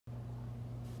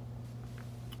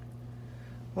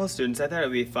Well, students, I thought it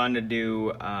would be fun to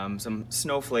do some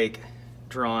snowflake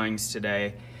drawings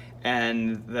today.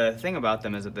 And the thing about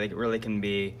them is that they really can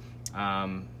be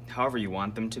however you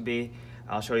want them to be.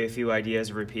 I'll show you a few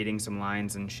ideas of repeating some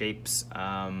lines and shapes,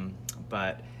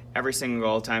 but every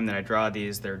single time that I draw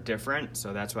these, they're different,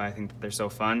 so that's why I think that they're so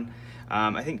fun.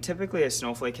 I think typically a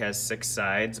snowflake has 6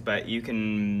 sides, but you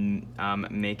can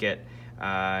make it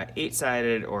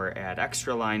 8-sided or add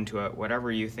extra line to it,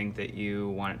 whatever you think that you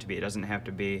want it to be. It doesn't have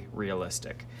to be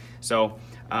realistic. So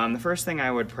the first thing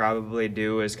I would probably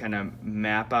do is kind of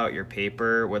map out your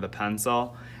paper with a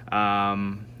pencil.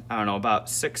 I don't know, about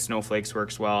 6 snowflakes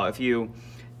works well. If you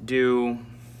do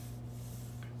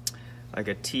like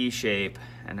a T shape,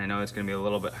 and I know it's going to be a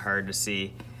little bit hard to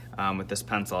see with this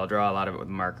pencil. I'll draw a lot of it with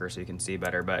marker so you can see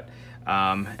better. But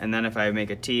and then if I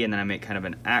make a T and then I make kind of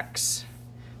an X,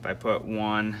 if I put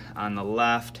one on the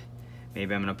left,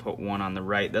 maybe I'm going to put one on the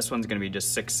right. This one's going to be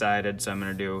just 6-sided, so I'm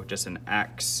going to do just an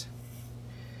X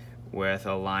with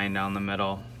a line down the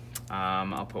middle.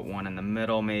 I'll put one in the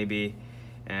middle maybe,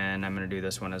 and I'm going to do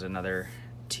this one as another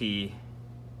T,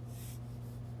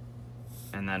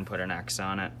 and then put an X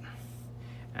on it.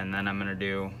 And then I'm going to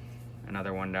do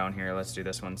another one down here. Let's do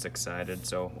this one 6-sided,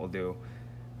 so we'll do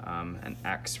an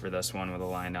X for this one with a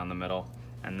line down the middle,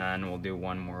 and then we'll do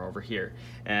one more over here.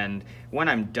 And when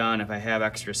I'm done, if I have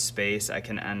extra space, I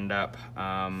can end up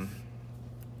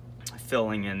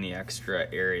filling in the extra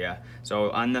area.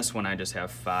 So on this one I just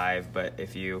have 5, but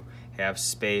if you have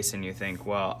space and you think,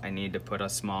 well, I need to put a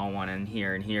small one in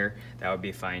here and here, that would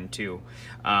be fine too.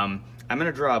 I'm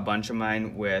going to draw a bunch of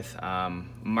mine with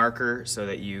marker so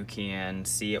that you can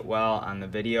see it well on the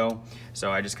video.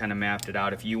 So I just kind of mapped it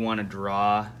out. If you want to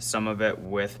draw some of it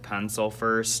with pencil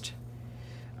first,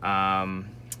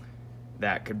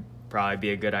 that could probably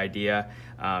be a good idea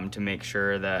to make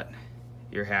sure that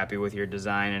you're happy with your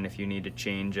design, and if you need to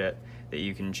change it, that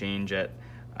you can change it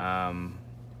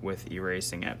with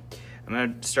erasing it. I'm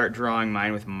going to start drawing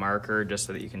mine with marker just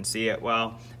so that you can see it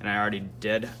well, and I already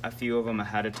did a few of them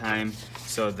ahead of time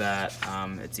so that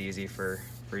it's easy for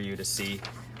you to see.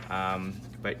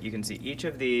 But you can see each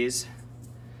of these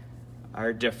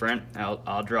are different.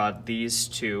 I'll draw these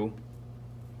 2,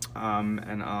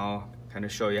 and I'll kind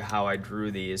of show you how I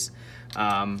drew these.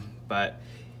 But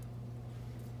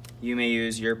you may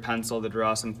use your pencil to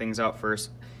draw some things out first,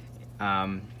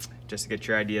 just to get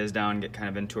your ideas down, get kind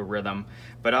of into a rhythm.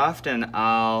 But often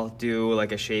I'll do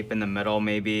like a shape in the middle.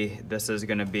 Maybe this is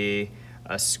going to be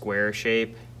a square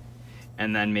shape,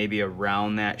 and then maybe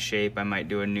around that shape I might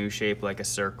do a new shape like a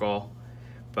circle,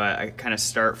 but I kind of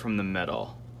start from the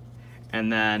middle.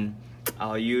 And then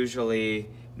I'll usually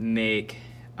make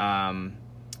the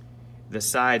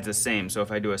sides the same. So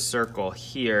if I do a circle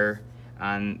here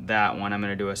on that one, I'm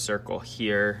going to do a circle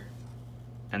here,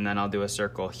 and then I'll do a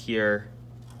circle here,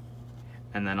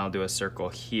 and then I'll do a circle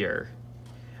here.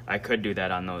 I could do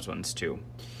that on those ones too.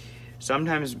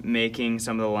 Sometimes making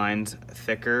some of the lines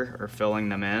thicker or filling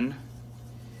them in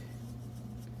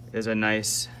is a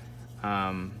nice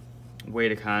way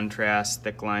to contrast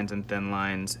thick lines and thin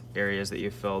lines, areas that you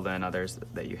filled in, others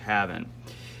that you haven't.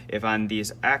 If on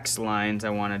these X lines I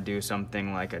want to do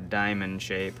something like a diamond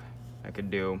shape, I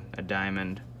could do a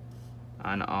diamond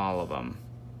on all of them.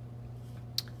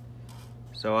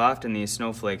 So often these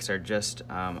snowflakes are just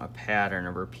a pattern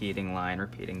of repeating line,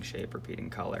 repeating shape, repeating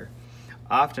color.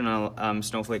 Often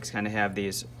snowflakes kind of have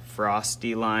these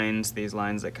frosty lines, these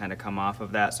lines that kind of come off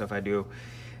of that. So if I do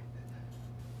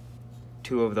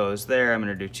 2 of those there, I'm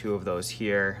going to do 2 of those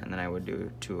here, and then I would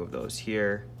do 2 of those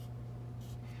here,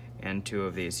 and 2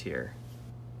 of these here.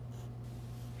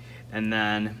 And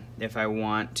then if I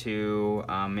want to,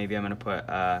 maybe I'm going to put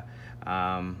a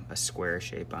square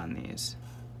shape on these.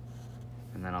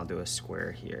 And then I'll do a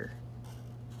square here,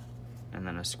 and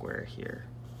then a square here,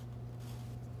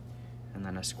 and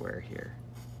then a square here.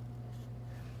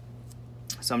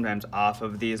 Sometimes off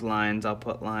of these lines I'll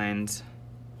put lines.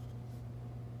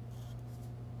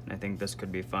 And I think this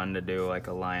could be fun to do, like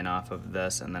a line off of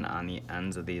this, and then on the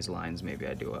ends of these lines maybe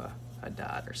I do a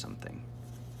dot or something.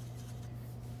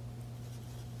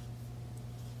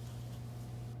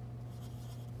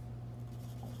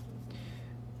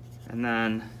 And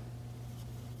then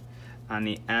on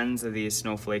the ends of these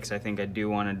snowflakes, I think I do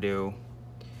want to do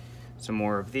some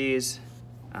more of these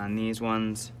on these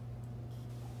ones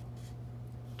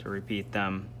to repeat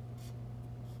them.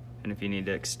 And if you need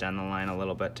to extend the line a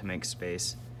little bit to make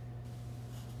space.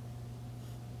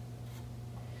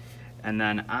 And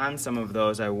then on some of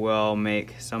those I will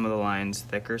make some of the lines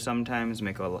thicker sometimes,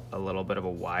 make a little bit of a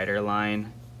wider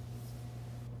line.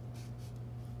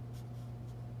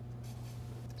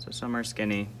 So some are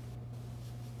skinny,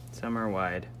 Some are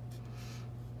wide.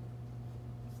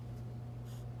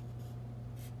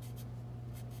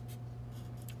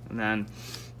 And then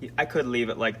I could leave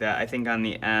it like that. I think on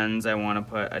the ends I want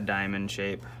to put a diamond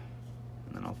shape,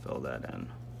 and then I'll fill that in.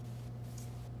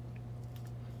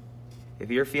 If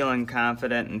you're feeling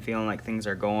confident and feeling like things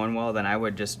are going well, then I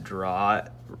would just draw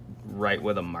it right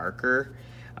with a marker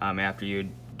after you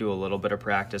do a little bit of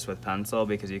practice with pencil,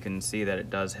 because you can see that it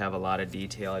does have a lot of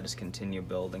detail. I just continue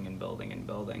building and building and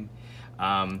building.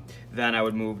 Then I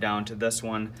would move down to this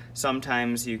one.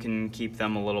 Sometimes you can keep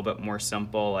them a little bit more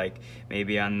simple, like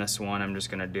maybe on this one I'm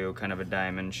just gonna do kind of a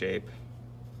diamond shape.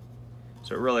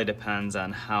 So it really depends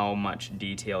on how much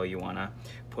detail you wanna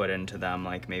put into them.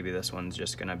 Like maybe this one's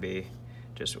just gonna be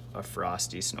just a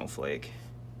frosty snowflake.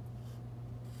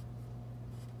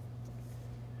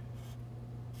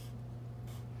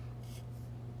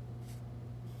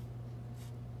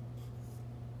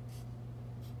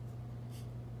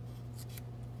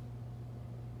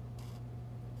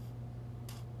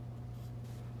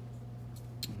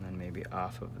 And then maybe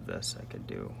off of this I could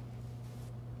do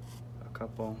a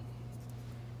couple.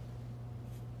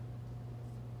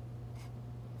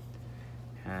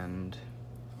 And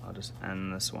I'll just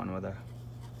end this one with a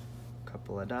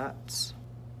couple of dots.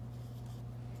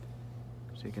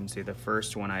 So you can see the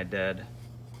first one I did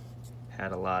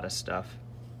had a lot of stuff,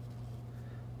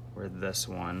 where this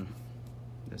one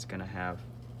is gonna have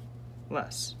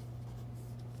less.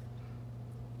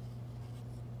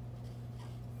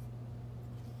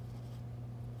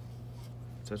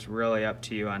 So it's really up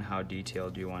to you on how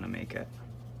detailed you want to make it.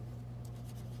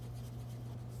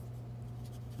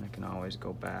 I can always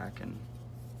go back and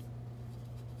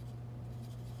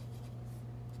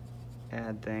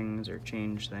add things or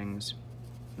change things.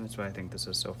 And that's why I think this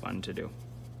is so fun to do.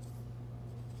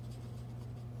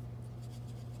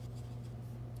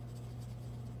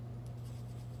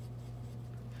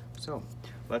 So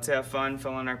let's have fun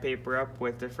filling our paper up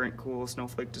with different cool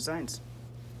snowflake designs.